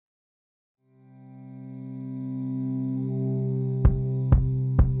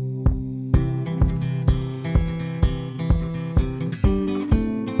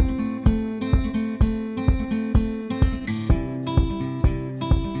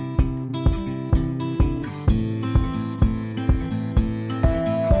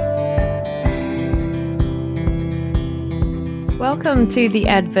Welcome to the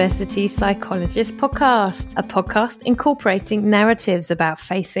Adversity Psychologist podcast, a podcast incorporating narratives about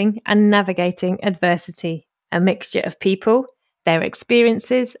facing and navigating adversity, a mixture of people, their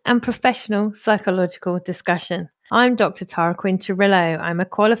experiences, and professional psychological discussion. I'm Dr. Tara Quinn Chirillo. I'm a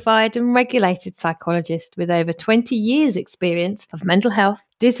qualified and regulated psychologist with over 20 years' experience of mental health,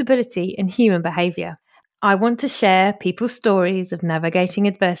 disability, and human behaviour. I want to share people's stories of navigating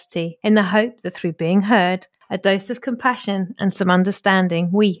adversity in the hope that through being heard, a dose of compassion and some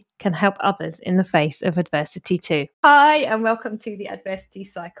understanding, we can help others in the face of adversity too. Hi, and welcome to the Adversity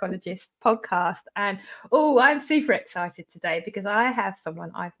Psychologist podcast. And I'm super excited today because I have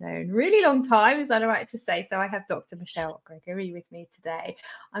someone I've known a really long time. Is that all right to say? So I have Dr. Michelle Gregory with me today.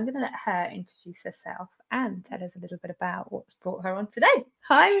 I'm going to let her introduce herself and tell us a little bit about what's brought her on today.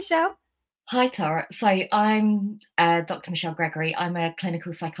 Hi, Michelle. Hi, Tara. So I'm Dr. Michelle Gregory. I'm a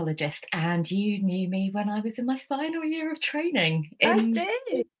clinical psychologist, and you knew me when I was in my final year of training. I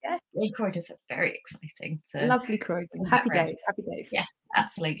did, yes. In Croydon. That's very exciting. Lovely Croydon. Happy days. Yeah,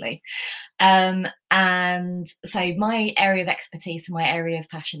 absolutely. And so my area of expertise and my area of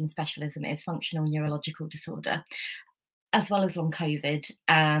passion and specialism is functional neurological disorder, as well as long COVID,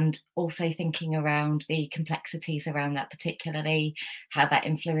 and also thinking around the complexities around that, particularly how that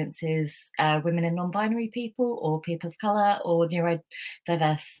influences women and non-binary people or people of colour or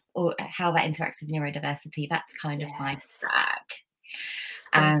neurodiverse, or how that interacts with neurodiversity. That's kind of my bag.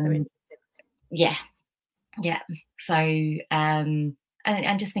 And yeah. So and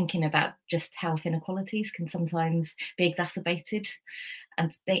just thinking about just health inequalities can sometimes be exacerbated. And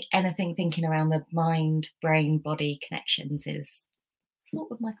anything thinking around the mind, brain, body connections is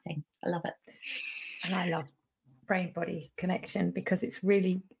sort of my thing. I love it. And I love brain-body connection because it's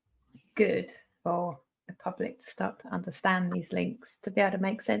really good for the public to start to understand these links, to be able to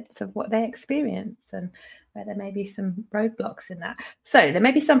make sense of what they experience and where there may be some roadblocks in that. So there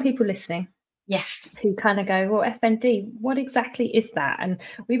may be some people listening. Yes. Who kind of go, well, FND, what exactly is that? And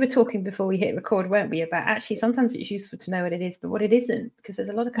we were talking before we hit record, weren't we, about actually sometimes it's useful to know what it is, but what it isn't, because there's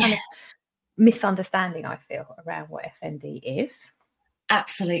a lot of kind of misunderstanding, I feel, around what FND is.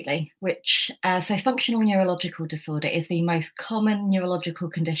 Absolutely. So functional neurological disorder is the most common neurological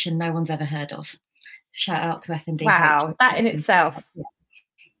condition no one's ever heard of. Shout out to FND. Wow, that in itself.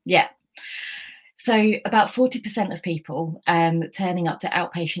 Yeah. So about 40% of people turning up to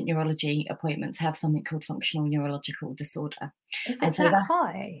outpatient neurology appointments have something called functional neurological disorder. Is it that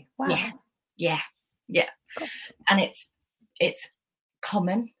high? Wow. Yeah. Gosh. And it's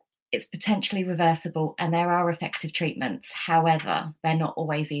common, it's potentially reversible, and there are effective treatments. However, they're not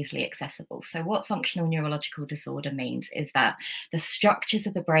always easily accessible. So what functional neurological disorder means is that the structures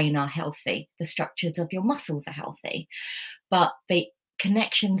of the brain are healthy, the structures of your muscles are healthy, but the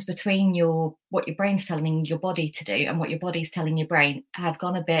connections between what your brain's telling your body to do and what your body's telling your brain have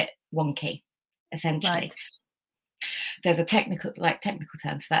gone a bit wonky, essentially. Right. There's a technical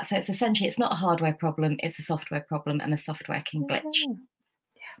term for that. So it's not a hardware problem, it's a software problem, and the software can glitch.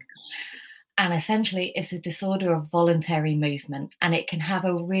 Yeah. And essentially it's a disorder of voluntary movement, and it can have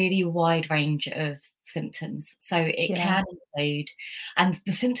a really wide range of symptoms. So it can include, and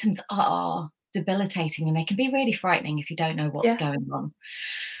the symptoms are debilitating, and they can be really frightening if you don't know what's going on.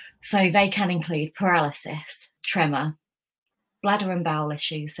 So they can include paralysis, tremor, bladder and bowel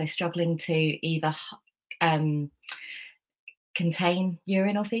issues, so struggling to either contain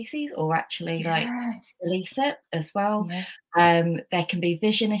urine or feces or actually release it as well. There can be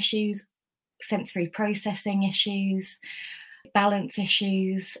vision issues, sensory processing issues, balance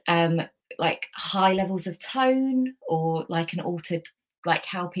issues, like high levels of tone, or like an altered, like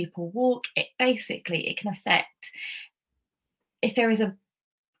how people walk. It can affect, if there is a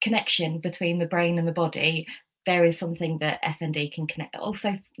connection between the brain and the body, there is something that FND can connect.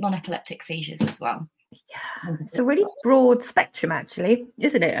 Also non-epileptic seizures as well. Yeah, it's a really broad spectrum actually,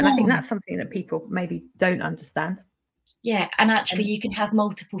 isn't it? And I think that's something that people maybe don't understand. Yeah, and actually you can have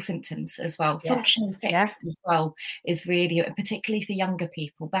multiple symptoms as well. Functional tics as well is really, particularly for younger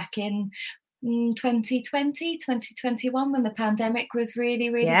people, back in 2020, 2021, when the pandemic was really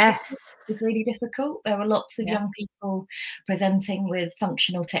tricky. It was really difficult. There were lots of young people presenting with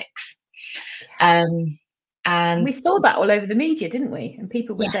functional tics. And we saw that all over the media, didn't we? And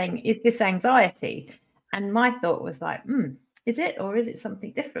people were saying, is this anxiety? And my thought was like, is it, or is it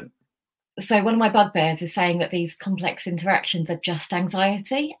something different? So one of my bugbears is saying that these complex interactions are just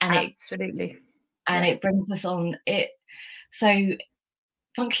anxiety, and absolutely, it brings us on it. So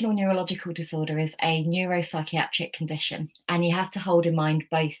functional neurological disorder is a neuropsychiatric condition, and you have to hold in mind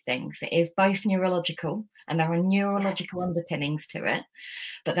both things. It is both neurological, and there are neurological underpinnings to it,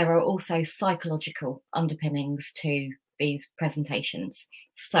 but there are also psychological underpinnings to these presentations.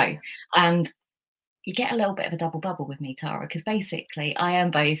 So, and you get a little bit of a double bubble with me, Tara, because basically I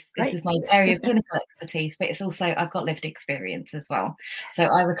am both. This is my area of clinical expertise, but it's also I've got lived experience as well. So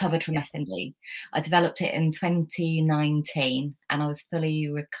I recovered from FND. I developed it in 2019, and I was fully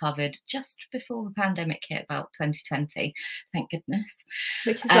recovered just before the pandemic hit, about 2020. Thank goodness.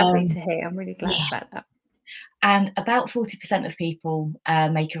 Which is lovely to hear. I'm really glad about that. And about 40% of people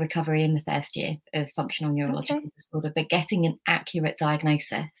make a recovery in the first year of functional neurological disorder, but getting an accurate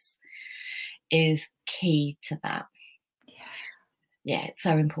diagnosis is key to that. Yeah, it's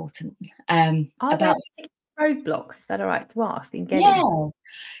so important. Are there roadblocks? Is that all right to ask in getting?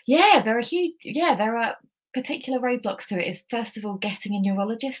 Yeah, there are huge. Yeah, there are particular roadblocks to it. Is first of all getting a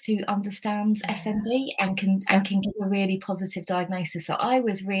neurologist who understands FND and can give a really positive diagnosis. So I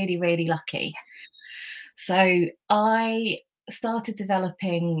was really, really lucky. So I started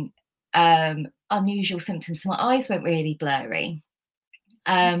developing unusual symptoms. So my eyes went really blurry.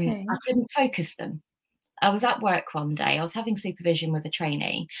 I couldn't focus them. I was at work one day, I was having supervision with a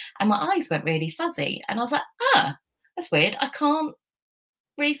trainee, and my eyes went really fuzzy. And I was like, that's weird. I can't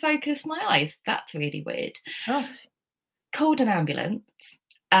refocus my eyes. That's really weird. Called an ambulance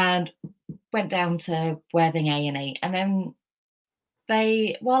and went down to Worthing A&E. And then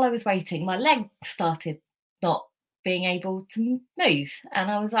while I was waiting, my leg started not being able to move.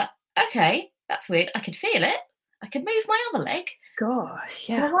 And I was like, okay, that's weird. I could feel it. I could move my other leg. Gosh,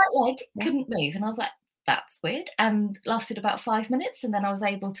 yeah. My right leg couldn't move. And I was like, that's weird. And lasted about 5 minutes, and then I was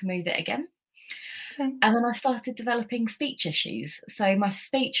able to move it again. And then I started developing speech issues. So my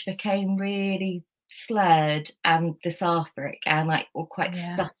speech became really slurred and dysarthric and quite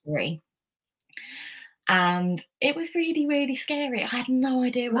stuttery. And it was really, really scary. I had no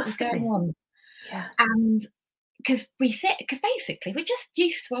idea what was going on. Yeah. And because basically we're just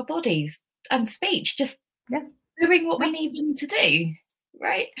used to our bodies and speech just doing what we need them to do.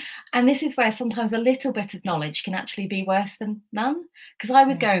 Right. And this is where sometimes a little bit of knowledge can actually be worse than none. Because I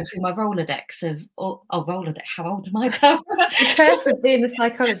was going through my Rolodex of Rolodex. How old am I? The curse of being a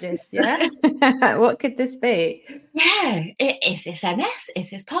psychologist, yeah? What could this be? Yeah. Is this MS?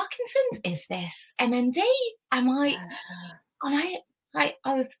 Is this Parkinson's? Is this MND? I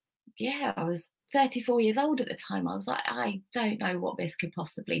was 34 years old at the time. I was like, I don't know what this could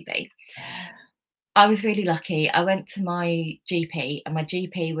possibly be. I was really lucky. I went to my GP, and my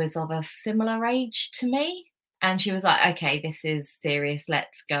GP was of a similar age to me. And she was like, okay, this is serious.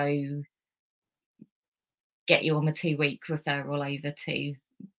 Let's go get you on a 2-week referral over to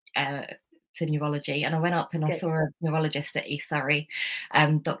neurology. And I went up and I saw a neurologist at East Surrey,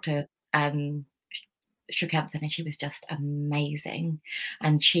 Dr. Shrikanthan, and she was just amazing.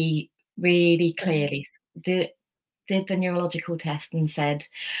 And she really clearly did the neurological test and said,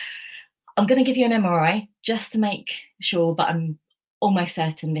 I'm going to give you an MRI just to make sure, but I'm almost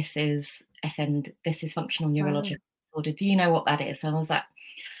certain this is FND, this is functional neurological disorder. Do you know what that is? And I was like,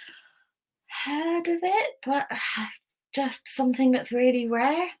 heard of it, but just something that's really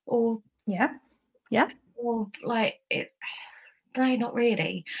rare, or or like it. No, not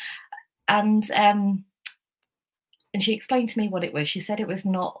really. And she explained to me what it was. She said it was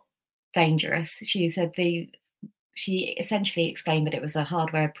not dangerous. She said she essentially explained that it was a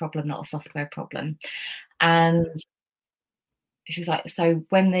hardware problem, not a software problem. And she was like, so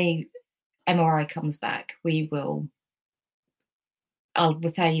when the MRI comes back, I'll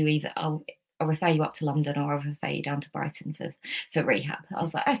refer you up to London, or I'll refer you down to Brighton for rehab. I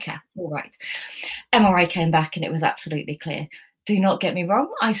was like, okay, all right. MRI came back and it was absolutely clear. Do not get me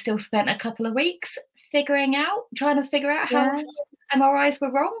wrong. I still spent a couple of weeks trying to figure out how MRIs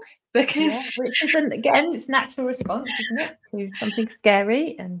were wrong, because which isn't, again, it's natural response, isn't it, to something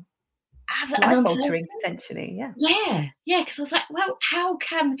scary and life-altering potentially. Because I was like, well,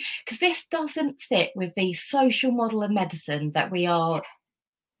 because this doesn't fit with the social model of medicine that we are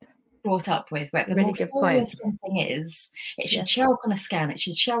brought up with, where the more serious something is, it should show up on a scan, it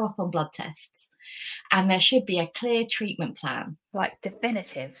should show up on blood tests, and there should be a clear treatment plan, like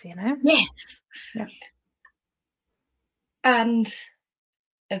definitive, you know. And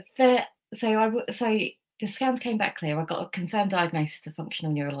so the scans came back clear. I got a confirmed diagnosis of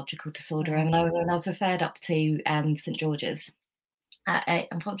functional neurological disorder, and I was referred up to St George's.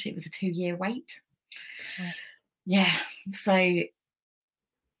 Unfortunately, it was a 2-year wait. So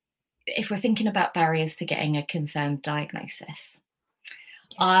if we're thinking about barriers to getting a confirmed diagnosis,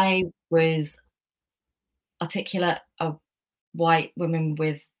 I was articulate, a white woman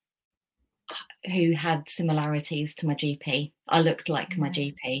who had similarities to my GP. I looked like my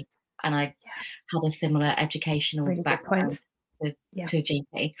GP, and I had a similar educational background to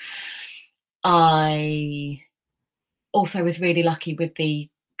GP. I also was really lucky with the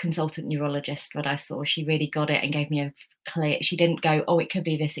consultant neurologist that I saw. She really got it and gave me a clear, she didn't go, oh, it could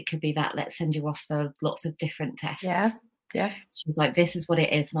be this, it could be that, let's send you off for lots of different tests. Yeah. She was like, this is what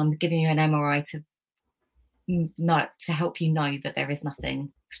it is, and I'm giving you an MRI to help you know that there is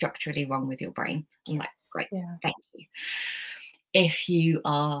nothing structurally wrong with your brain. I'm like, great, thank you. If you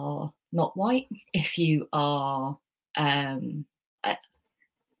are not white, if you are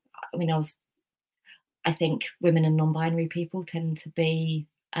I think women and non-binary people tend to be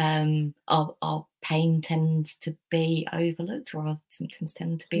our pain tends to be overlooked, or our symptoms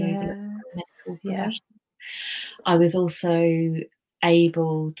tend to be overlooked in medical profession. I was also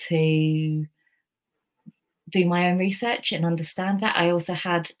able to do my own research and understand that. I also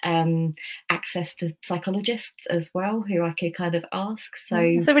had access to psychologists as well who I could kind of ask. So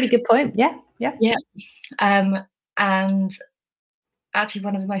that's a really good point. Yeah. And actually,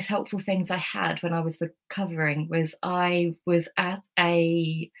 one of the most helpful things I had when I was recovering was I was an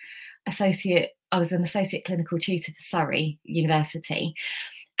associate clinical tutor for Surrey University,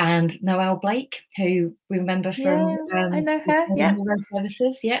 and Noelle Blake, who we remember from I know her. Yeah,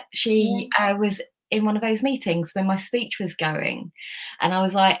 services. Yeah, she was in one of those meetings when my speech was going, and I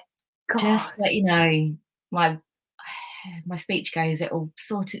was like, just let you know, my speech goes, it will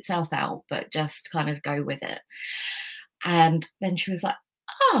sort itself out, but just kind of go with it. And then she was like,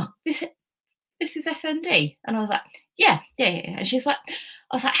 oh, this is FND. And I was like, yeah. And she's like,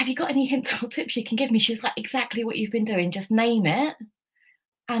 I was like, have you got any hints or tips you can give me? She was like, exactly what you've been doing. Just name it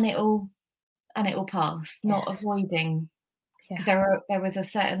and it'll pass, not avoiding. Because there was a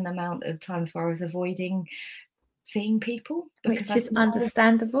certain amount of times where I was avoiding seeing people. Which is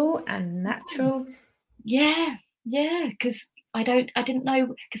understandable and natural. Yeah, because I didn't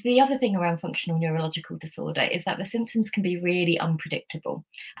know, because the other thing around functional neurological disorder is that the symptoms can be really unpredictable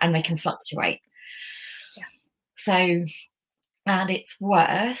and they can fluctuate. Yeah. So, at its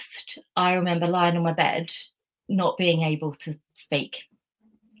worst, I remember lying on my bed, not being able to speak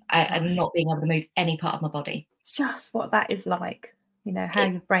and not being able to move any part of my body. Just what that is like, how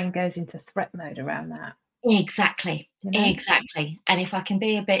your brain goes into threat mode around that. Exactly. And if I can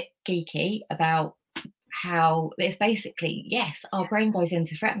be a bit geeky about how it's basically, yes, our brain goes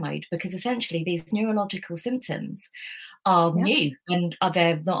into threat mode because essentially these neurological symptoms are new and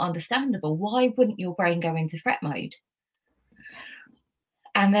they're not understandable. Why wouldn't your brain go into threat mode?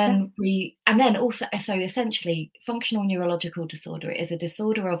 And then also, so essentially functional neurological disorder is a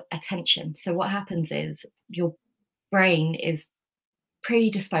disorder of attention. So what happens is your brain is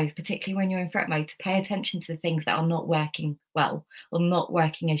predisposed, particularly when you're in threat mode, to pay attention to things that are not working well or not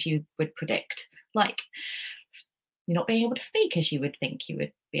working as you would predict, like you're not being able to speak as you would think you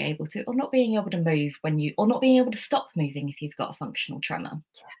would be able to, or not being able to move or not being able to stop moving if you've got a functional tremor.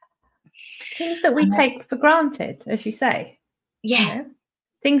 Things that we take for granted, as you say.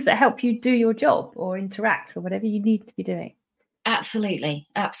 Things that help you do your job or interact or whatever you need to be doing. Absolutely.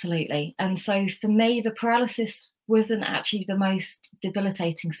 And so for me, the paralysis wasn't actually the most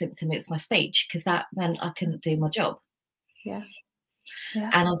debilitating symptom. It's my speech, because that meant I couldn't do my job. Yeah.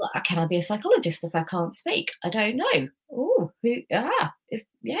 And I was like, can I be a psychologist if I can't speak? I don't know.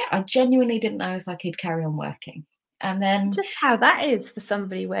 I genuinely didn't know if I could carry on working. And then just how that is for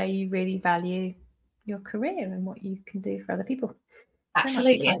somebody where you really value your career and what you can do for other people.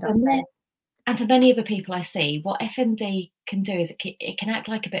 Absolutely. And for many of the people I see, what FND can do is it can act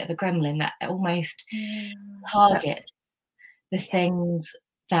like a bit of a gremlin that almost targets the things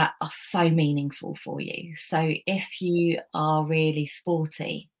that are so meaningful for you. So if you are really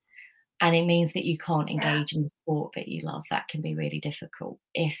sporty and it means that you can't engage in the sport that you love, that can be really difficult.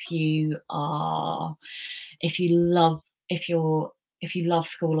 If you love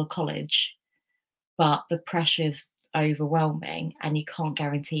school or college, but the pressure's overwhelming and you can't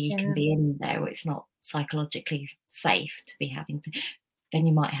guarantee you can be in there, or it's not psychologically safe to be having to, then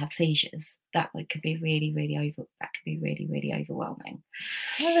you might have seizures. That could be really, really really overwhelming.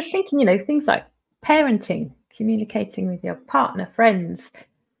 I was thinking, things like parenting, communicating with your partner, friends,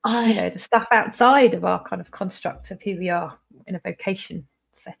 the stuff outside of our kind of construct of who we are in a vocation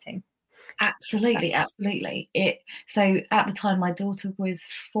setting. Absolutely. So at the time, my daughter was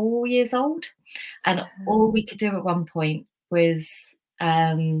 4 years old, and all we could do at one point was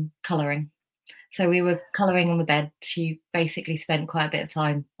colouring. So we were colouring on the bed. She basically spent quite a bit of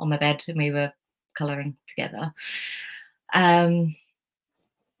time on my bed, and we were colouring together. And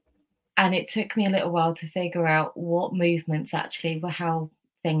it took me a little while to figure out what movements actually were, how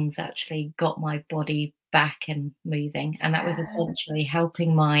things actually got my body back and moving, and that was essentially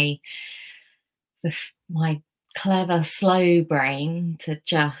helping my clever, slow brain to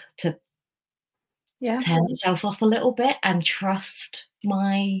turn itself off a little bit and trust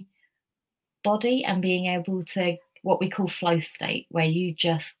my body, and being able to, what we call flow state, where you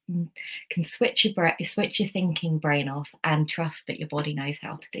just can switch your thinking brain off and trust that your body knows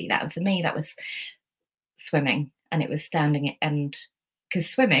how to do that. And for me, that was swimming, and it was standing, and because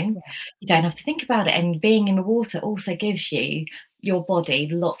swimming, you don't have to think about it, and being in the water also gives your body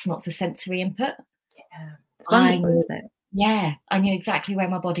lots and lots of sensory input. I knew exactly where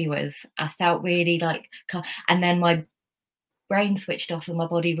my body was. I felt really like, and then my brain switched off and my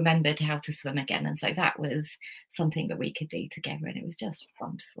body remembered how to swim again. And so that was something that we could do together, and it was just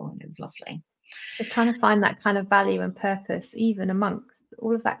wonderful, and it was lovely. So trying to find that kind of value and purpose, even amongst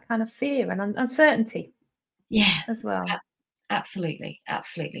all of that kind of fear and uncertainty. Yeah, as well. Absolutely.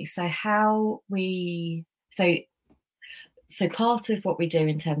 So so part of what we do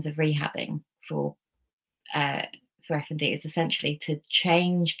in terms of rehabbing for FND is essentially to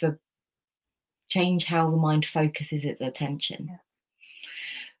change how the mind focuses its attention.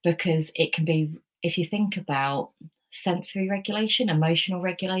 Because it can be, if you think about sensory regulation, emotional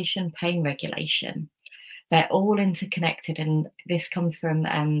regulation, pain regulation, they're all interconnected. And this comes from,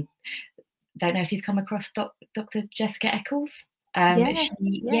 don't know if you've come across Dr. Jessica Eccles. The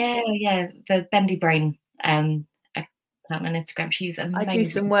Bendy Brain account on Instagram. She's amazing. I do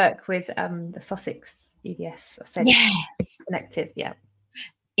some work with the Sussex EDS Connective,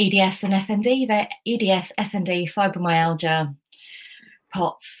 EDS and FND. They're EDS, FND, fibromyalgia,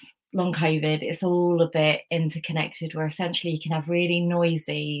 POTS, long COVID. It's all a bit interconnected, where essentially you can have really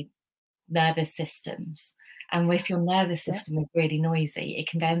noisy nervous systems. And if your nervous system is really noisy, it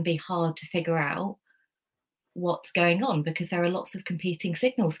can then be hard to figure out what's going on, because there are lots of competing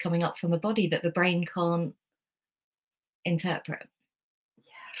signals coming up from a body that the brain can't interpret.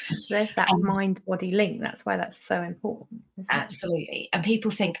 There's that mind-body link. That's why that's so important. Absolutely. And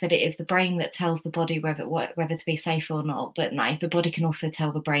people think that it is the brain that tells the body whether to be safe or not. But no, the body can also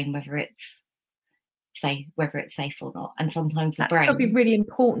tell the brain whether it's safe or not. And sometimes the brain... That's probably really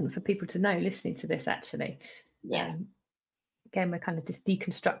important for people to know listening to this, actually. Yeah. Again, we're kind of just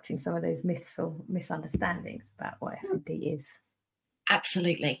deconstructing some of those myths or misunderstandings about what FND is.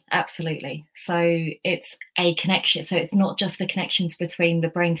 Absolutely. So it's a connection. So it's not just the connections between the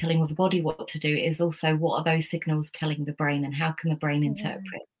brain telling the body what to do. It is also, what are those signals telling the brain, and how can the brain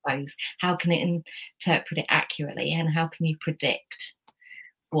interpret those? How can it interpret it accurately, and how can you predict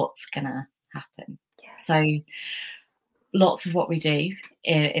what's going to happen? So lots of what we do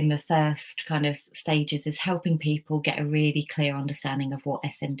in the first kind of stages is helping people get a really clear understanding of what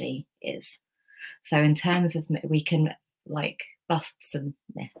FND is. So in terms of, we can bust some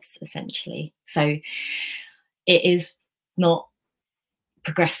myths, essentially. So it is not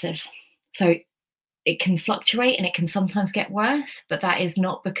progressive. So it can fluctuate and it can sometimes get worse, but that is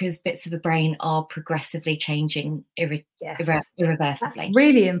not because bits of the brain are progressively changing irreversibly. That's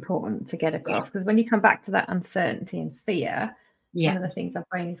really important to get across, because when you come back to that uncertainty and fear, one of the things our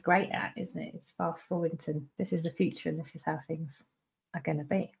brain is great at, isn't it? It's fast forwarding to, this is the future and this is how things are going to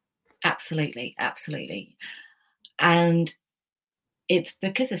be. Absolutely. And it's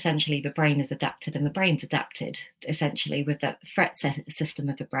because essentially the brain is adapted, and the brain's adapted essentially with the threat system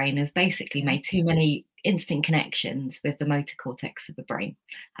of the brain has basically made too many instant connections with the motor cortex of the brain.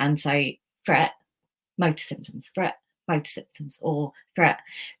 And so threat, motor symptoms, or threat,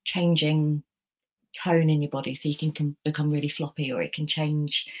 changing tone in your body, so you can become really floppy, or it can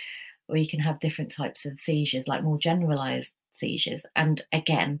change, or you can have different types of seizures, like more generalized seizures. And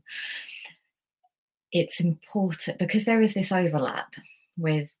again, it's important because there is this overlap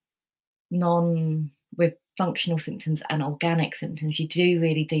with functional symptoms and organic symptoms. You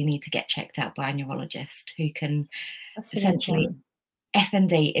really do need to get checked out by a neurologist who can essentially...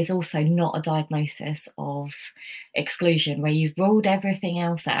 FND is also not a diagnosis of exclusion where you've ruled everything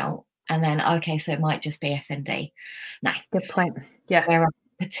else out and then, okay, so it might just be FND. No. Good point. Yeah. There are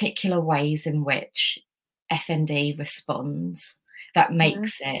particular ways in which FND responds that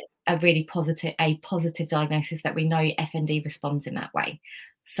makes it a really positive diagnosis, that we know FND responds in that way.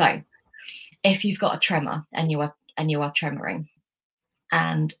 So if you've got a tremor and you are tremoring,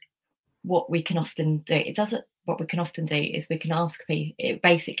 and what we can often do is we can ask people,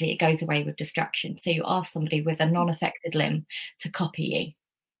 it goes away with distraction. So you ask somebody with a non-affected limb to copy you.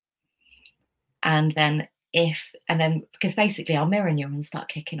 And then because basically our mirror neurons start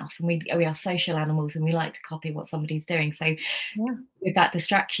kicking off, and we are social animals and we like to copy what somebody's doing. So with that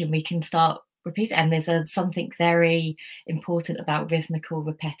distraction, we can start repeating. And there's something very important about rhythmical,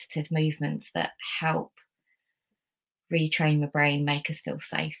 repetitive movements that help retrain the brain, make us feel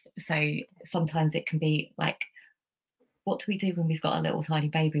safe. So sometimes it can be like, what do we do when we've got a little tiny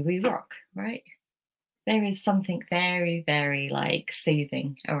baby? We rock, right? there is something very, very like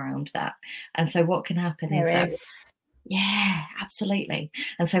soothing around that. And so what can happen is that, yeah, absolutely.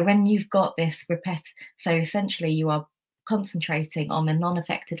 And so when you've got this so essentially you are concentrating on the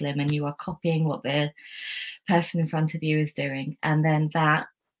non-affected limb and you are copying what the person in front of you is doing. And then that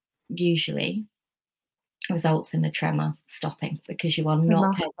usually results in the tremor stopping, because you are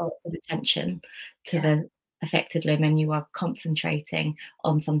not paying lots of attention to the affected limb and you are concentrating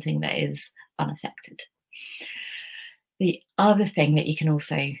on something that is unaffected. The other thing that you can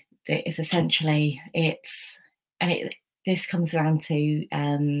also do is essentially this comes around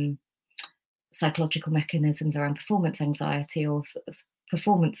to psychological mechanisms around performance anxiety or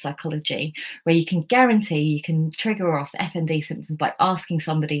performance psychology, where you can guarantee you can trigger off FND symptoms by asking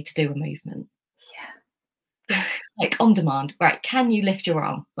somebody to do a movement. Yeah. Like on demand, right? Can you lift your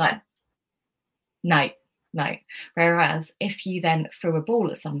arm? Like, no. Whereas if you then threw a ball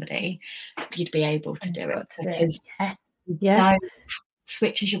at somebody, you'd be able to do it, because don't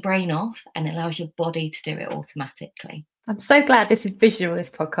switches your brain off and allows your body to do it automatically. I'm so glad this is visual, this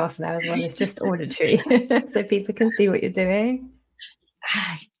podcast now as well. It's just auditory, so people can see what you're doing.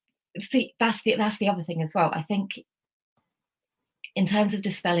 See, that's the other thing as well. I think in terms of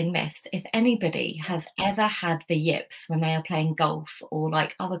dispelling myths, if anybody has ever had the yips when they are playing golf or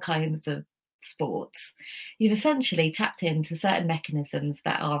like other kinds of sports, you've essentially tapped into certain mechanisms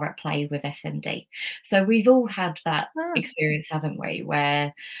that are at play with FND. So we've all had that experience, haven't we,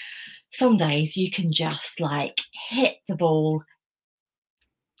 where some days you can just like hit the ball,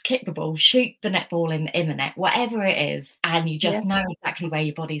 kick the ball, shoot the netball in the net, whatever it is, and you just know exactly where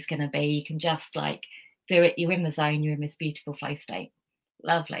your body's going to be. You can just like do it. You're in the zone. You're in this beautiful flow state.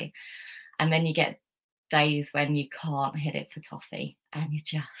 Lovely. And then you get days when you can't hit it for toffee, and you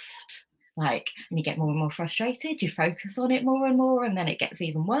just like, and you get more and more frustrated. You focus on it more and more, and then it gets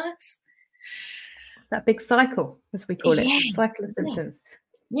even worse. That big cycle, as we call it, cycle of symptoms.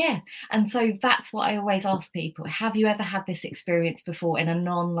 Yeah. And so that's what I always ask people. Have you ever had this experience before in a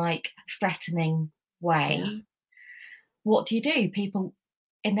non-like threatening way? Yeah. What do you do? People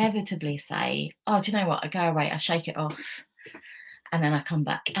inevitably say, oh, do you know what? I go away, I shake it off, and then I come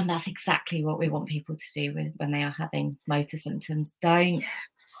back. And that's exactly what we want people to do when they are having motor symptoms. Don't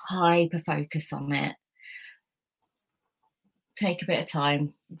hyper focus on it. Take a bit of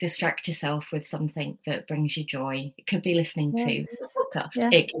time, distract yourself with something that brings you joy. It could be listening to a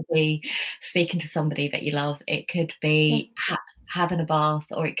podcast. It could be speaking to somebody that you love. It could be having a bath,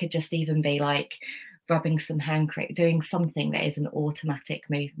 or it could just even be like rubbing some hand cream, doing something that is an automatic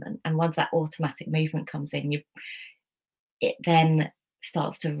movement. And once that automatic movement comes in, it then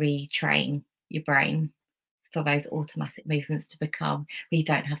starts to retrain your brain for those automatic movements to become where you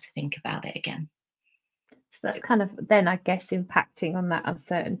don't have to think about it again. So that's kind of then, I guess, impacting on that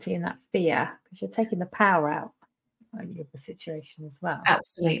uncertainty and that fear, because you're taking the power out of the situation as well.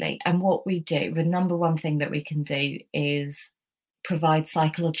 Absolutely. And what we do, the number one thing that we can do is provide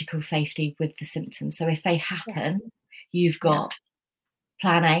psychological safety with the symptoms. So if they happen, you've got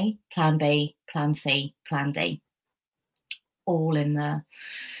plan A, plan B, plan C, plan D, all in there.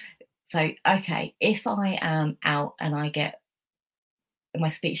 So, okay, if I am out and my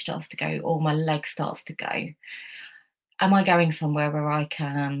speech starts to go, or my leg starts to go, am I going somewhere where I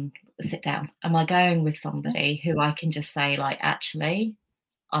can sit down? Am I going with somebody who I can just say, like, actually,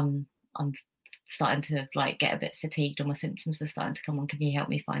 I'm starting to like get a bit fatigued, or my symptoms are starting to come on. Can you help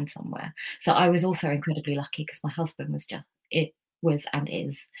me find somewhere? So I was also incredibly lucky, because my husband was and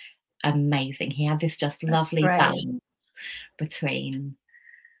is amazing. He had this just lovely balance between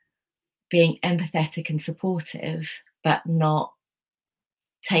being empathetic and supportive, but not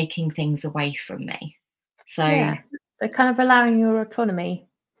taking things away from me. So kind of allowing your autonomy.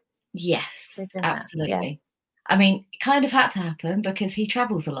 Yes, absolutely. I mean, it kind of had to happen because he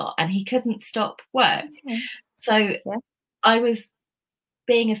travels a lot and he couldn't stop work. So I was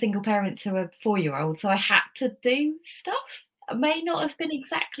being a single parent to a 4-year-old, so I had to do stuff. It may not have been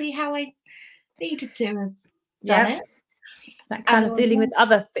exactly how I needed to have done it. That kind of dealing with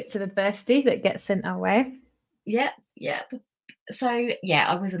other bits of adversity that get sent our way. Yeah. So,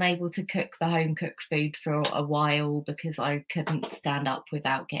 I wasn't able to cook the home-cooked food for a while because I couldn't stand up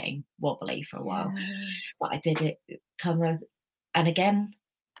without getting wobbly for a while. But I did it and again,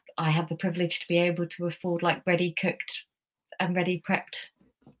 I have the privilege to be able to afford like ready-cooked and ready-prepped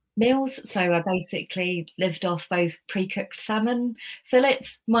meals. So I basically lived off those pre-cooked salmon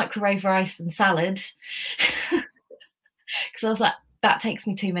fillets, microwave rice and salad. Because I was like, that takes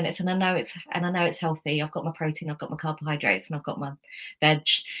me 2 minutes, and I know it's healthy. I've got my protein, I've got my carbohydrates, and I've got my veg,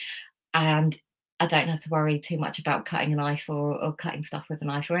 and I don't have to worry too much about cutting a knife or cutting stuff with a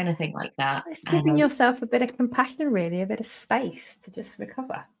knife or anything like that. It's giving yourself a bit of compassion, really, a bit of space to just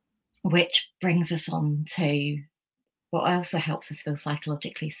recover. Which brings us on to what also helps us feel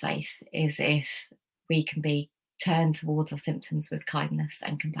psychologically safe is if we can be turned towards our symptoms with kindness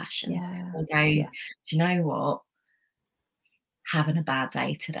and compassion. And go, do you know what? Having a bad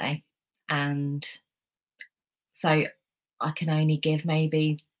day today. And so I can only give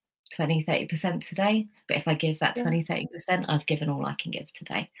maybe 20-30% today, but if I give that 20-30%, I've given all I can give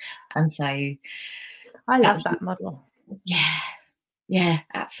today. And so I love that model. Yeah,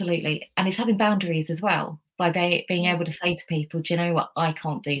 absolutely. And it's having boundaries as well, by being able to say to people, do you know what, I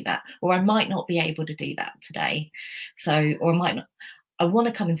can't do that, or I might not be able to do that today, so, or I might not, I want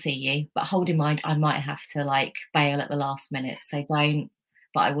to come and see you, but hold in mind I might have to like bail at the last minute, so don't,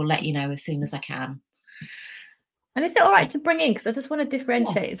 but I will let you know as soon as I can. And is it all right to bring in, because I just want to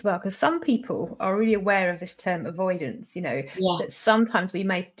differentiate as well, because some people are really aware of this term avoidance, that sometimes we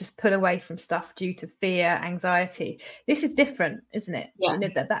may just pull away from stuff due to fear, anxiety. This is different, isn't it?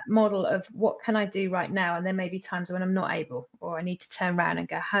 That model of what can I do right now, and there may be times when I'm not able, or I need to turn around and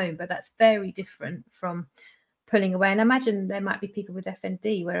go home, but that's very different from pulling away. And I imagine there might be people with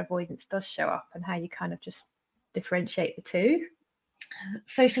FND where avoidance does show up, and how you kind of just differentiate the two.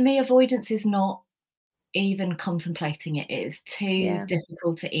 So for me, avoidance is not even contemplating it, is too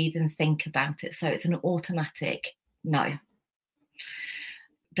difficult to even think about it, so it's an automatic no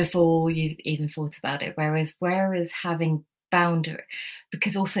before you've even thought about it, whereas having boundary,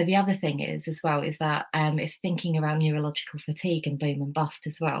 because also the other thing is as well is that if thinking around neurological fatigue and boom and bust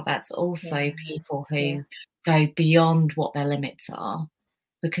as well, that's also people who go beyond what their limits are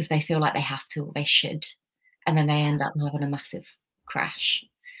because they feel like they have to or they should, and then they end up having a massive crash,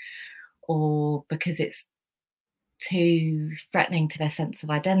 or because it's too threatening to their sense of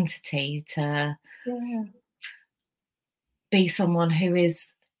identity to be someone who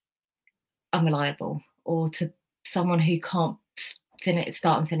is unreliable, or to someone who can't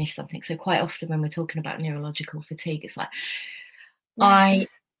start and finish something. So quite often when we're talking about neurological fatigue, it's like, I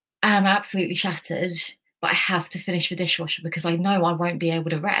am absolutely shattered, but I have to finish the dishwasher because I know I won't be able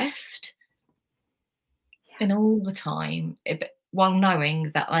to rest. And all the time, while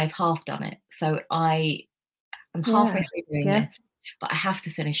knowing that I've half done it. So I'm halfway through doing this, but I have to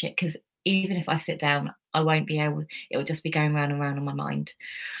finish it, because even if I sit down, I won't be able, it will just be going round and round in my mind.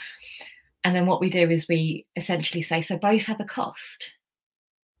 And then what we do is we essentially say, so both have a cost,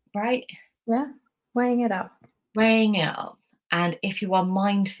 right? Yeah, weighing it up. And if you are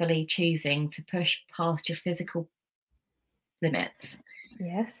mindfully choosing to push past your physical limits,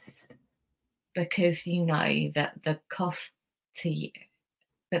 because you know that the cost to you,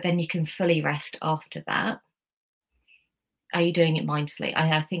 but then you can fully rest after that. Are you doing it mindfully?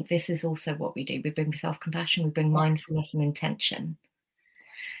 I think this is also what we do. We bring self-compassion, we bring mindfulness and intention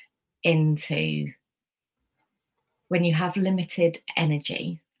into, when you have limited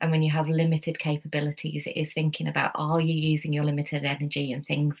energy and when you have limited capabilities, it is thinking about, are you using your limited energy and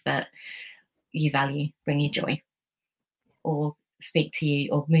things that you value, bring you joy, or speak to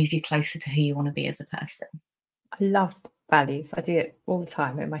you, or move you closer to who you want to be as a person? I love values. I do it all the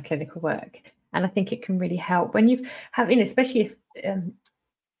time in my clinical work. And I think it can really help when you have, especially if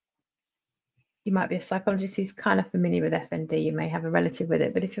you might be a psychologist who's kind of familiar with FND, you may have a relative with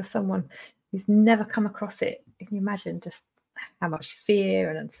it, but if you're someone who's never come across it, you can imagine just how much fear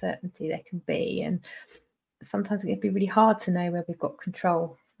and uncertainty there can be. And sometimes it can be really hard to know where we've got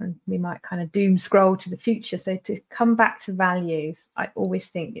control, and we might kind of doom scroll to the future. So to come back to values, I always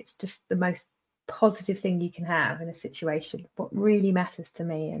think it's just the most positive thing you can have in a situation. What really matters to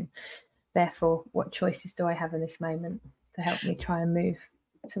me, and therefore what choices do I have in this moment to help me try and move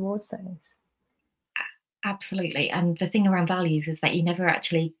towards those? Absolutely. And the thing around values is that you never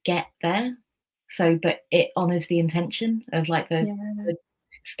actually get there. So, but it honours the intention of like the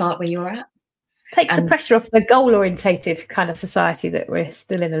start where you're at. Takes the pressure off the goal-orientated kind of society that we're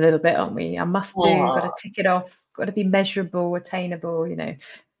still in a little bit, aren't we? I must do, got to tick it off, got to be measurable, attainable,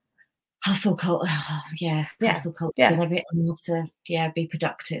 Hustle culture, hustle culture. And you have to be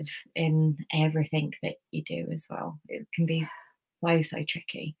productive in everything that you do as well. It can be so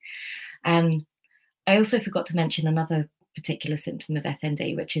tricky. And I also forgot to mention another particular symptom of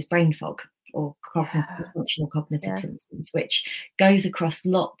FND, which is brain fog, or functional cognitive symptoms, which goes across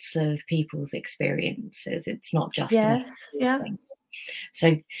lots of people's experiences. It's not just an FND thing.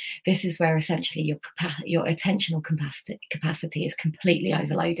 So this is where essentially your attentional capacity is completely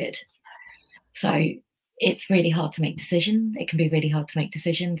overloaded. So it's really hard to make decisions. It can be really hard to make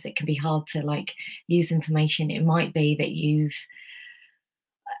decisions. It can be hard to use information. It might be that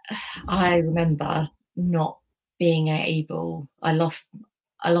I remember not being able. I lost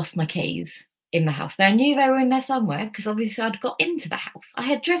my keys in the house. I knew they were in there somewhere because obviously I'd got into the house. I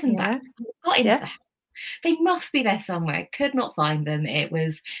had driven back, got into the house. They must be there somewhere. Could not find them. It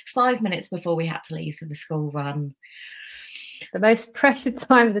was 5 minutes before we had to leave for the school run. The most precious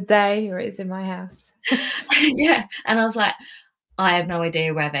time of the day, or it's in my house. Yeah. And I was like, I have no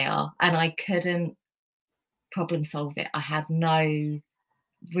idea where they are. And I couldn't problem solve it. I had no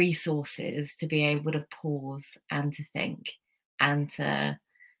resources to be able to pause and to think and to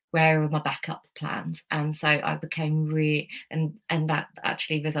where are my backup plans. And so I became and that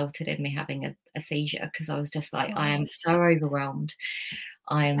actually resulted in me having a seizure, because I was just like, I am so overwhelmed.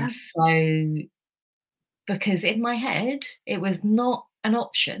 I am so, because in my head it was not an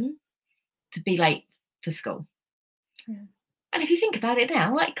option to be late for school. And if you think about it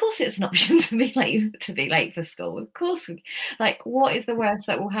now, like, of course it's an option to be late for school. Of course, like, what is the worst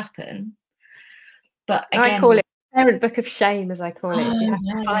that will happen? But again, I call it parent book of shame, as I call it. If you have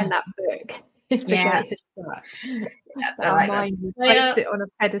to sign that book, if the gate is shut, our mind will place it on a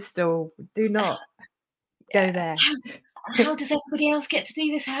pedestal. Do not go there. How does everybody else get to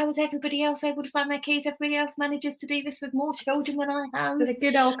do this? How is everybody else able to find their keys? Everybody else manages to do this with more children than I have. There's a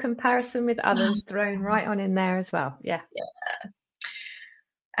good old comparison with others thrown right on in there as well. Yeah.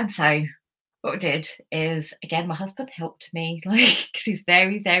 And so what we did is, again, my husband helped me, like, because he's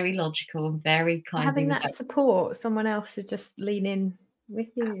very, very logical and very kind. Having that support, someone else to just lean in with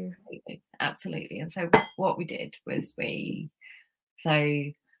you. Absolutely. And so what we did was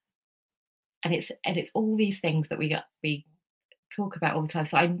and it's all these things that we talk about all the time.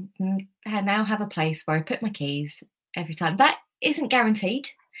 So I now have a place where I put my keys every time. That isn't guaranteed,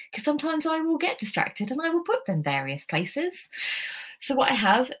 because sometimes I will get distracted and I will put them various places. So what I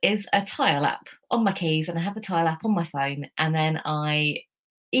have is a tile app on my keys, and I have the tile app on my phone, and then I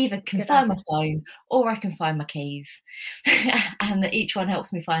either can find my phone or I can find my keys, and each one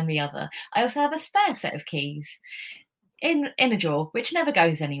helps me find the other. I also have a spare set of keys in a drawer, which never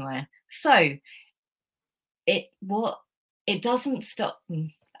goes anywhere. So it doesn't stop.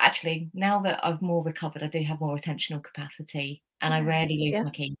 Actually, now that I've more recovered, I do have more attentional capacity, and I rarely lose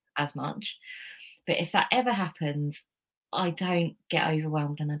my keys as much. But if that ever happens, I don't get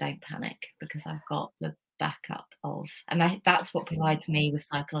overwhelmed and I don't panic, because I've got the backup of, and that's what provides me with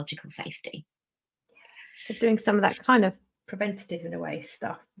psychological safety. So doing some of that kind of preventative, in a way,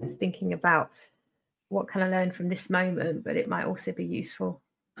 stuff, is thinking about what can I learn from this moment, but it might also be useful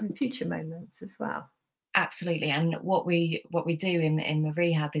in future moments as well. Absolutely. And what we do in the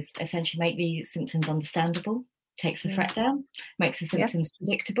rehab is essentially make the symptoms understandable, takes the threat down, makes the symptoms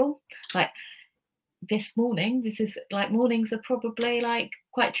predictable. Like this morning, this is like, mornings are probably like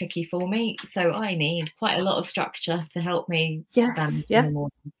quite tricky for me, so I need quite a lot of structure to help me in the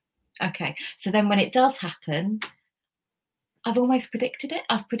mornings. Okay, so then when it does happen, I've almost predicted it.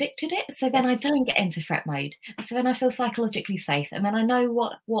 So then I don't get into threat mode. So then I feel psychologically safe, and then I know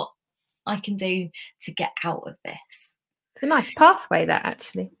what I can do to get out of this. It's a nice pathway, that,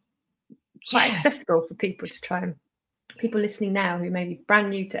 actually. Quite accessible for people to try, and people listening now who may be brand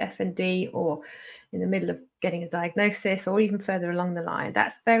new to FND or in the middle of getting a diagnosis or even further along the line.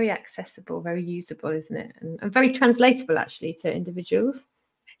 That's very accessible, very usable, isn't it? And very translatable, actually, to individuals.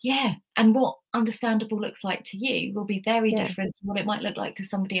 Yeah, and what understandable looks like to you will be very different to what it might look like to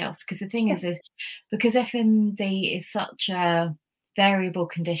somebody else. Because the thing is, because FND is such a variable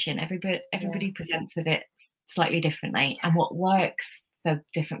condition, everybody presents with it slightly differently, and what works for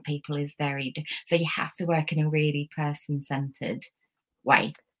different people is varied. So you have to work in a really person-centered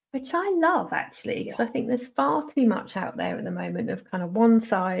way. Which I love, actually, because I think there's far too much out there at the moment of kind of one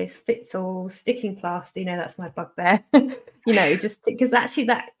size fits all, sticking plaster. That's my bugbear. Just because actually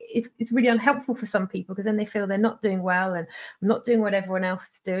it's really unhelpful for some people, because then they feel they're not doing well and I'm not doing what everyone else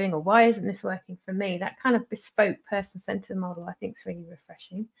is doing, or why isn't this working for me? That kind of bespoke person-centered model, I think, is really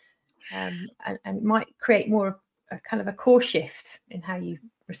refreshing, and might create more of a kind of a core shift in how you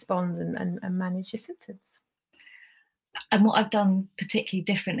respond and manage your symptoms. And what I've done particularly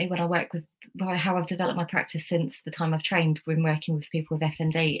differently when I work with, how I've developed my practice since the time I've trained when working with people with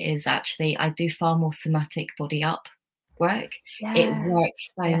FND, is actually I do far more somatic body up work. It works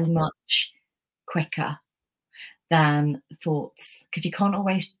so much quicker than thoughts, because you can't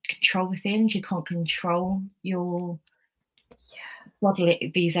always control the feelings. You can't control your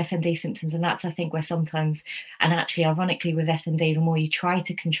bodily, these FND symptoms. And that's, I think, where sometimes, and actually ironically with FND, the more you try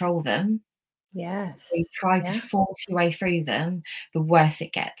to control them, you try to force your way through them, the worse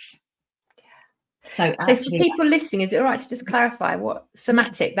it gets. So for people listening, is it all right to just clarify what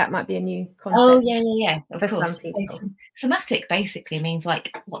somatic, that might be a new concept? Oh, yeah, of course. Some people. So, somatic basically means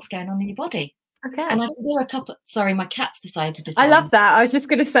like what's going on in your body. Okay. And I can do a couple. Sorry, my cat's decided to join. I love that. I was just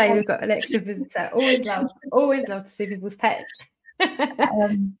going to say we've got an extra visitor. Always love to see people's pets.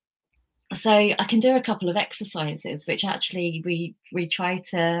 So I can do a couple of exercises, which actually we try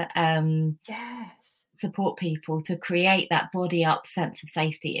to support people to create that body up sense of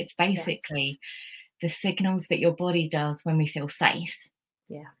safety. It's basically the signals that your body does when we feel safe.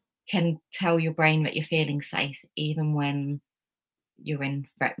 Yeah. Can tell your brain that you're feeling safe, even when you're in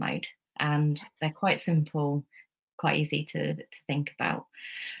threat mode. And they're quite simple, quite easy to think about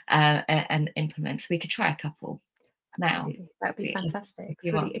and implement. So we could try a couple now. That'd be fantastic.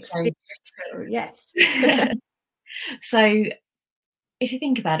 Yes. So if you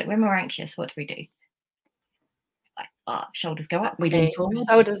think about it, when we're anxious, what do we do? Like our shoulders go up, we lean forward.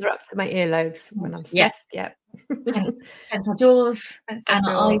 Shoulders are up to my earlobes when I'm stressed. Yeah. Tense our jaws and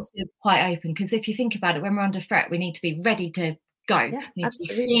our eyes are quite open. Because if you think about it, when we're under threat, we need to be ready to go. Yeah, we need to be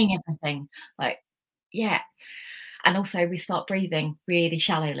seeing everything. And also we start breathing really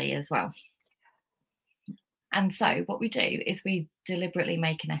shallowly as well. And so what we do is we deliberately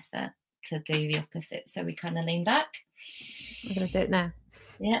make an effort to do the opposite. So we kind of lean back. I'm going to do it now.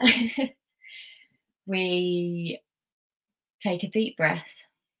 Yeah. We take a deep breath.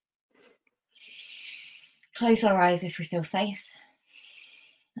 Close our eyes if we feel safe.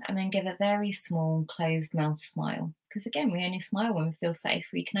 And then give a very small closed mouth smile. Because again, we only smile when we feel safe.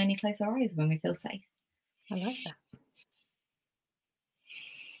 We can only close our eyes when we feel safe. I like that.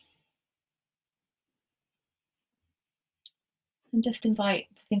 And just invite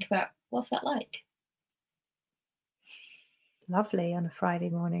to think about, what's that like? Lovely on a Friday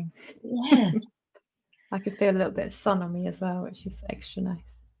morning. Yeah. I could feel a little bit of sun on me as well, which is extra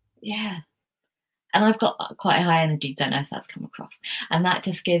nice. Yeah. And I've got quite a high energy, don't know if that's come across. And that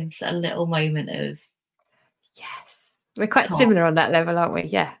just gives a little moment of... Yes. We're quite similar on that level, aren't we?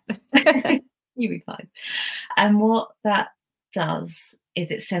 Yeah. You'll be fine. And what that does is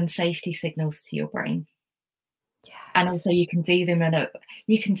it sends safety signals to your brain. Yeah. And also you can do them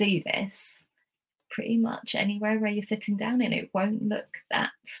you can do this pretty much anywhere where you're sitting down, and it won't look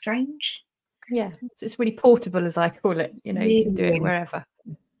that strange. Yeah. So it's really portable, as I call it. You know, you can do it wherever.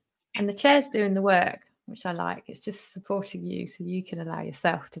 And the chair's doing the work, which I like. It's just supporting you so you can allow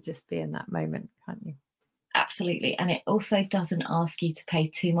yourself to just be in that moment, can't you? Absolutely. And it also doesn't ask you to pay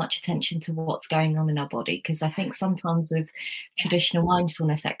too much attention to what's going on in our body, because I think sometimes with traditional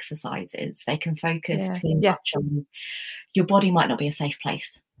mindfulness exercises, they can focus too much on your body might not be a safe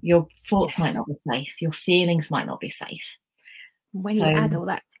place. Your thoughts might not be safe. Your feelings might not be safe. When you add all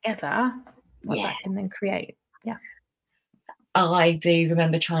that together, what that can then create. Yeah. I do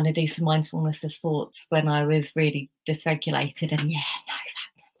remember trying to do some mindfulness of thoughts when I was really dysregulated, and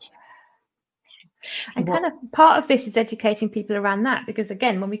and kind of part of this is educating people around that, because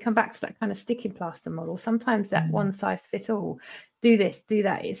again, when we come back to that kind of sticking plaster model, sometimes that one size fits all, do this, do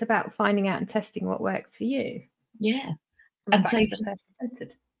that. It's about finding out and testing what works for you. Yeah. And so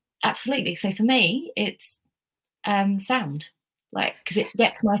absolutely. So for me, it's sound, like, because it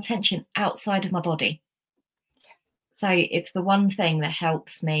gets my attention outside of my body. So it's the one thing that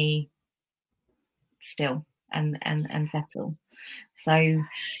helps me still and settle. So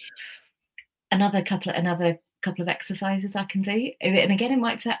another couple of exercises I can do, and again, it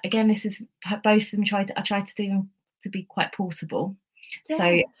might this is both of them. I try to do them to be quite portable. Yes,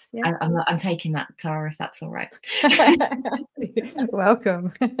 so I'm taking that, Tara, if that's all right.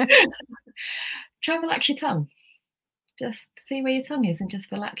 Welcome. Try and relax your tongue. Just see where your tongue is and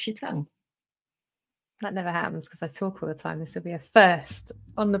just relax your tongue. That never happens because I talk all the time. This will be a first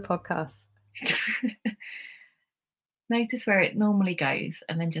on the podcast. Notice where it normally goes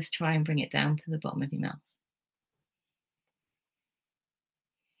and then just try and bring it down to the bottom of your mouth.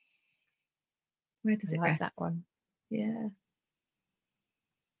 Where does it rest? That one. Yeah.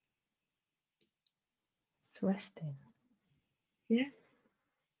 It's resting. Yeah.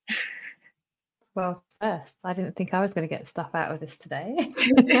 Well, first, I didn't think I was going to get stuff out of this today.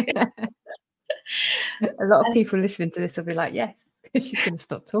 A lot of people listening to this will be like, yes, she's going to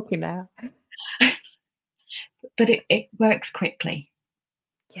stop talking now. But it works quickly.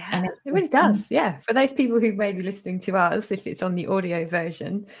 Yeah, and it really does. Yeah. For those people who may be listening to us, if it's on the audio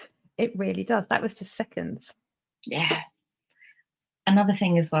version, it really does. That was just seconds. Yeah. Another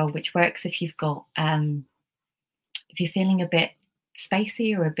thing as well, which works if you've got, if you're feeling a bit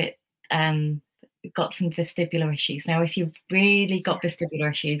spacey or a bit, got some vestibular issues. Now, if you've really got vestibular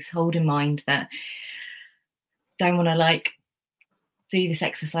issues, hold in mind that don't want to do this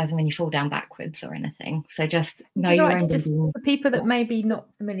exercise and when you fall down backwards or anything. So just know your own body. Just for people that may be not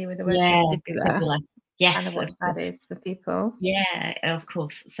familiar with the word vestibular. Yes, and what that is for people. Yeah, of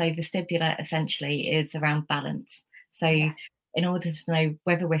course. So vestibular essentially is around balance. So in order to know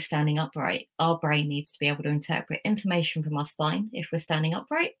whether we're standing upright, our brain needs to be able to interpret information from our spine. If we're standing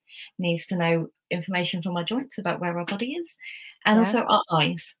upright, needs to know information from our joints about where our body is, and also our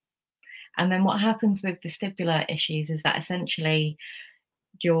eyes. And then what happens with vestibular issues is that essentially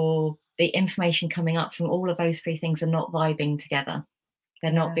the information coming up from all of those three things are not vibing together.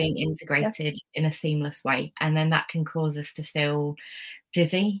 They're not being integrated in a seamless way. And then that can cause us to feel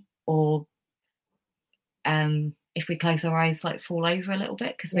dizzy, or if we close our eyes, like fall over a little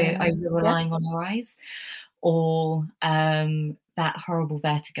bit because we're over-relying on our eyes, or that horrible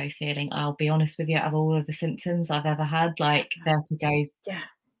vertigo feeling. I'll be honest with you, out of all of the symptoms I've ever had, like vertigo,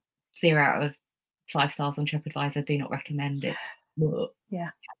 0 out of 5 stars on TripAdvisor, do not recommend it. But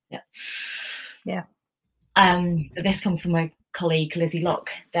this comes from my colleague Lizzie Locke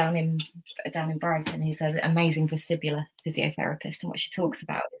down in Brighton, who's an amazing vestibular physiotherapist, and what she talks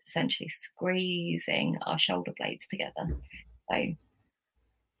about is essentially squeezing our shoulder blades together. So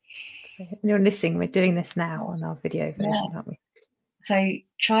you're listening, we're doing this now on our video version, aren't we? So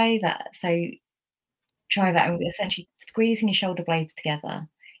try that. And essentially squeezing your shoulder blades together,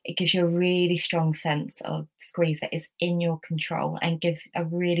 it gives you a really strong sense of squeeze that is in your control and gives a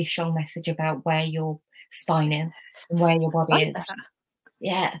really strong message about where your spine is and where your body is.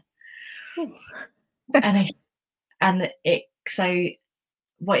 So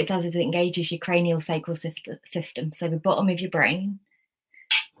what it does is it engages your cranial sacral system, so the bottom of your brain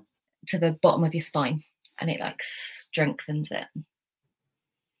to the bottom of your spine, and it like strengthens it.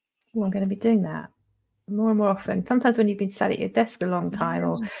 I'm going to be doing that more and more often. Sometimes when you've been sat at your desk a long time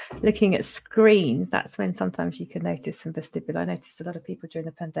or looking at screens, that's when sometimes you can notice some vestibular. I noticed a lot of people during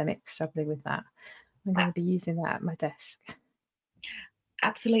the pandemic struggling with that. I'm going to be using that at my desk.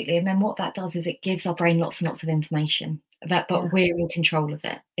 Absolutely. And then what that does is it gives our brain lots and lots of information, but we're in control of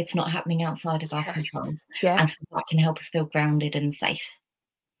it. It's not happening outside of our control. And so that can help us feel grounded and safe.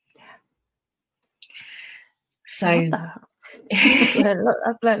 So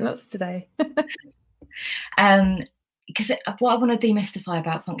I've learned lots today. Because what I want to demystify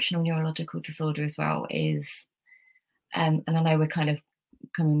about functional neurological disorder as well is, and I know we're kind of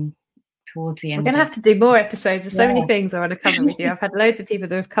coming towards the end. We're going to have to do more episodes. There's so many things I want to cover with you. I've had loads of people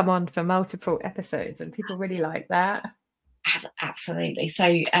that have come on for multiple episodes, and people really like that. Absolutely. So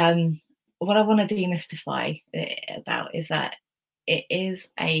what I want to demystify about is that it is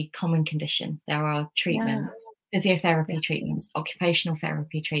a common condition. There are treatments, physiotherapy treatments, occupational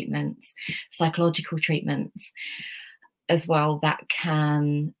therapy treatments, psychological treatments as well, that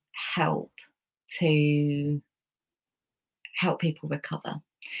can help people recover.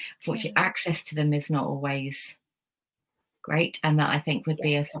 Unfortunately, access to them is not always great, and that I think would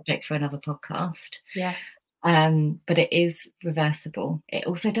be a subject for another podcast. But it is reversible. It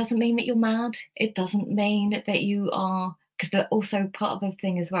also doesn't mean that you're mad. It doesn't mean that you are, because also part of the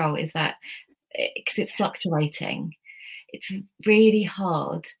thing as well is that because it's fluctuating, it's really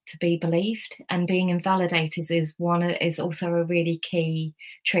hard to be believed, and being invalidated is also a really key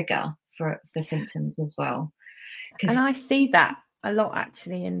trigger for symptoms as well. And I see that a lot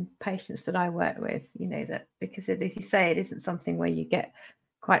actually in patients that I work with, that because as you say, it isn't something where you get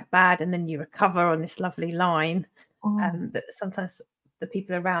quite bad and then you recover on this lovely line, that sometimes the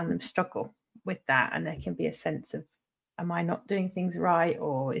people around them struggle with that, and there can be a sense of, am I not doing things right,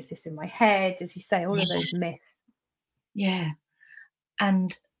 or is this in my head, as you say, all of those myths.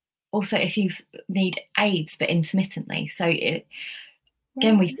 And also if you need aids but intermittently, so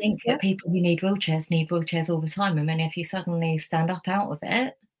again, we think that people who need wheelchairs all the time, and then if you suddenly stand up out of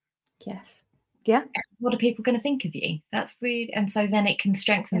it, what are people going to think of you? That's really, and so then it can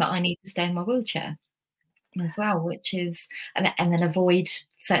strengthen that I need to stay in my wheelchair as well, which is, and then avoid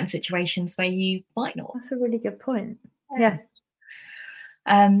certain situations where you might not. That's a really good point.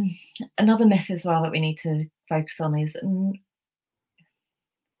 Another myth as well that we need to focus on is,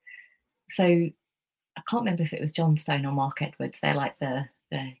 so I can't remember if it was John Stone or Mark Edwards. They're like the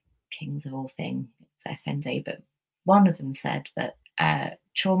kings of all things. It's FND, but one of them said that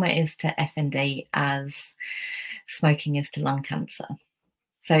trauma is to FND as smoking is to lung cancer.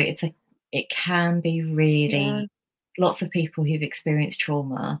 So it can be really lots of people who've experienced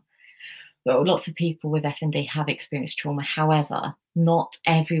trauma. Well, lots of people with FND have experienced trauma. However, not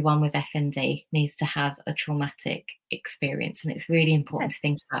everyone with FND needs to have a traumatic experience. And it's really important to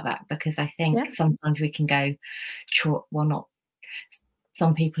think about that, because I think sometimes we can go,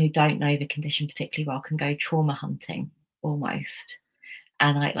 some people who don't know the condition particularly well can go trauma hunting almost.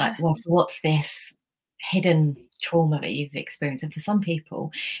 And well, so what's this hidden trauma that you've experienced? And for some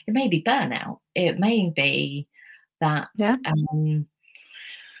people, it may be burnout. It may be that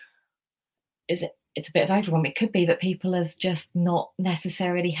it's a bit of overwhelm. It could be that people have just not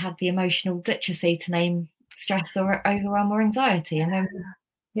necessarily had the emotional literacy to name stress or overwhelm or anxiety. And then,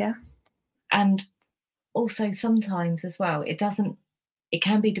 and also sometimes as well, it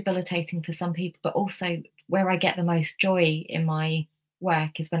can be debilitating for some people, but also where I get the most joy in my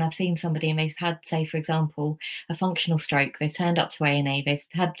work is when I've seen somebody and they've had, say, for example, a functional stroke. They've turned up to A&E, they've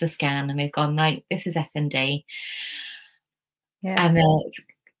had the scan, and they've gone, no, this is FND. And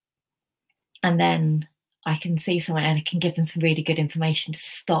then I can see someone and I can give them some really good information to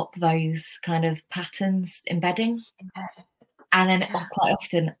stop those kind of patterns embedding. And then quite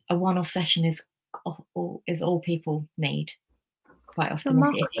often a one-off session is all people need. Quite often,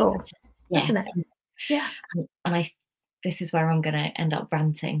 remarkable, isn't it? And this is where I'm going to end up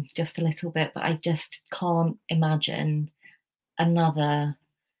ranting just a little bit, but I just can't imagine another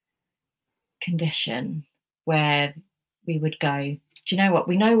condition where we would go, do you know what?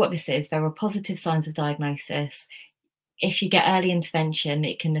 We know what this is. There are positive signs of diagnosis. If you get early intervention,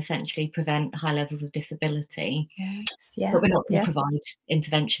 it can essentially prevent high levels of disability. But we're not going to provide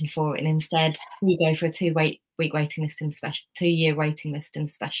intervention for it. And instead, you go for a 2-week waiting list in 2-year waiting list in a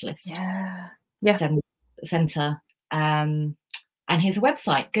specialist centre. And here's a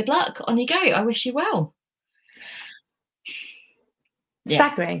website. Good luck. On you go. I wish you well.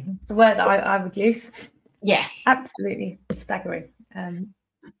 Staggering. It's the word that I would use. Yeah. Absolutely staggering. And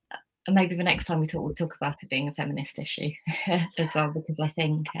maybe the next time we talk, we'll talk about it being a feminist issue as well, because I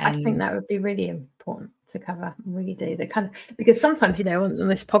think that would be really important to cover. Really do. They kind of, because sometimes, on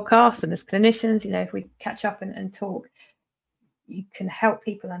this podcast and as clinicians, if we catch up and talk, you can help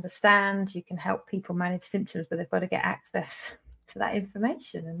people understand, you can help people manage symptoms, but they've got to get access to that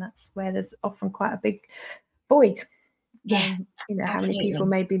information, and that's where there's often quite a big void. How many people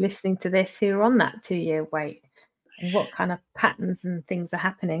may be listening to this who are on that 2-year wait, and what kind of patterns and things are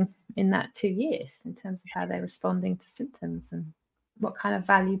happening in that 2 years in terms of how they're responding to symptoms, and what kind of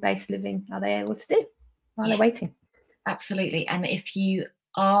value-based living are they able to do while they're waiting. Absolutely. And if you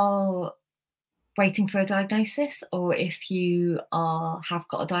are waiting for a diagnosis, or if you have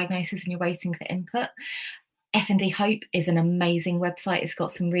got a diagnosis and you're waiting for input, FND Hope is an amazing website. It's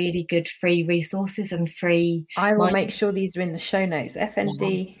got some really good free resources and free. I will make sure these are in the show notes.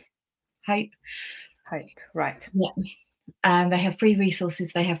 FND Hope, right? Yeah. They have free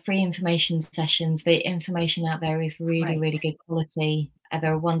resources. They have free information sessions. The information out there is really, really good quality.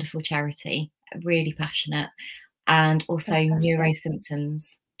 They're a wonderful charity, really passionate, and also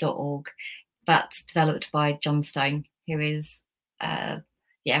neurosymptoms.org. That's developed by John Stone, who is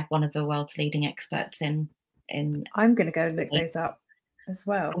one of the world's leading experts in. I'm going to go look those up as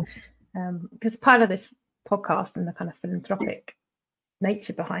well, because part of this podcast and the kind of philanthropic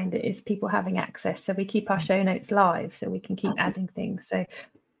nature behind it is people having access. So we keep our show notes live so we can keep adding things. So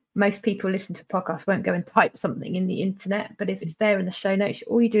most people listen to podcasts won't go and type something in the internet, but if it's there in the show notes,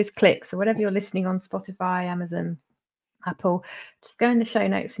 all you do is click. So whatever you're listening on, Spotify, Amazon, Apple, just go in the show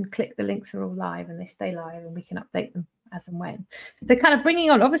notes and click. The links are all live and they stay live, and we can update them as and when. So kind of bringing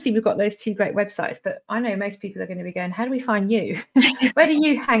on, obviously we've got those 2 great websites, but I know most people are going to be going, how do we find you? Where do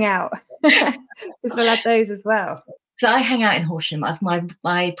you hang out? Because we'll add those as well. So I hang out in Horsham.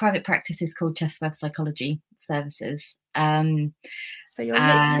 My private practice is called Chest Web Psychology Services. So you're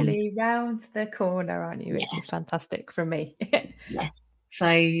literally round the corner, aren't you? Which is fantastic for me. Yes. So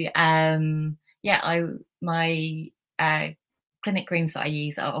my clinic rooms that I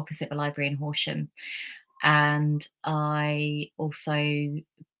use are opposite the library in Horsham, and I also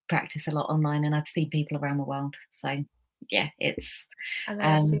practice a lot online, and I've seen people around the world. So it's and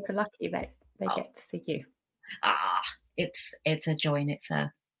they're super lucky that they get to see you. It's a joy and it's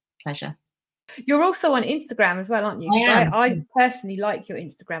a pleasure. You're also on Instagram as well, aren't you? I personally like your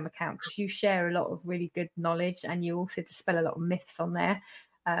Instagram account because you share a lot of really good knowledge, and you also dispel a lot of myths on there.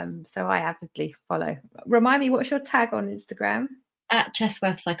 So I avidly follow. Remind me, what's your tag on Instagram? At Chest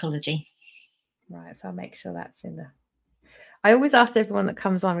Web Psychology. Right, so I'll make sure that's in there. I always ask everyone that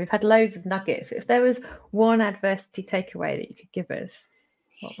comes on, we've had loads of nuggets. If there was one adversity takeaway that you could give us,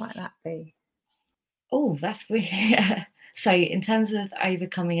 what might that be? Oh, that's weird. So in terms of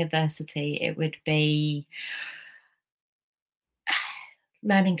overcoming adversity, it would be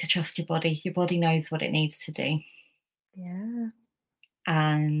learning to trust your body. Your body knows what it needs to do. Yeah.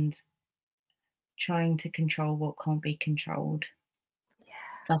 And trying to control what can't be controlled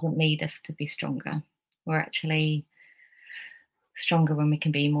doesn't lead us to be stronger. We're actually stronger when we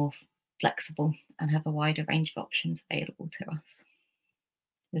can be more flexible and have a wider range of options available to us.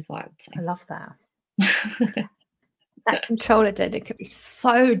 is what I would say. I love that. That control agenda can be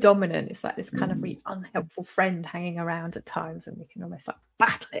so dominant. It's like this kind of really unhelpful friend hanging around at times, and we can almost like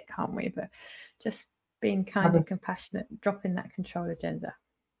battle it, can't we? But just being kind and compassionate, dropping that control agenda.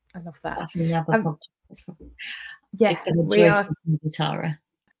 I love that. That's another podcast. Yeah, it's been a joy speaking with you, Tara.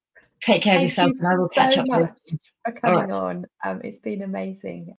 Take care of yourself, and I will catch up with you. For coming on. It's been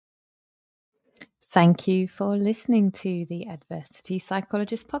amazing. Thank you for listening to the Adversity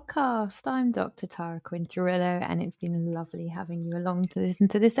Psychologist podcast. I'm Dr. Tara Quinterillo, and it's been lovely having you along to listen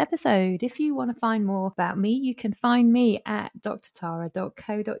to this episode. If you want to find more about me, you can find me at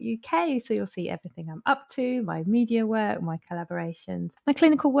drtara.co.uk. So you'll see everything I'm up to, my media work, my collaborations, my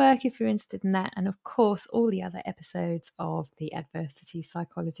clinical work if you're interested in that, and of course, all the other episodes of the Adversity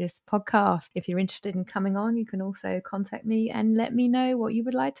Psychologist podcast. If you're interested in coming on, you can also contact me and let me know what you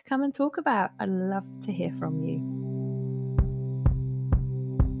would like to come and talk about. I love to hear from you.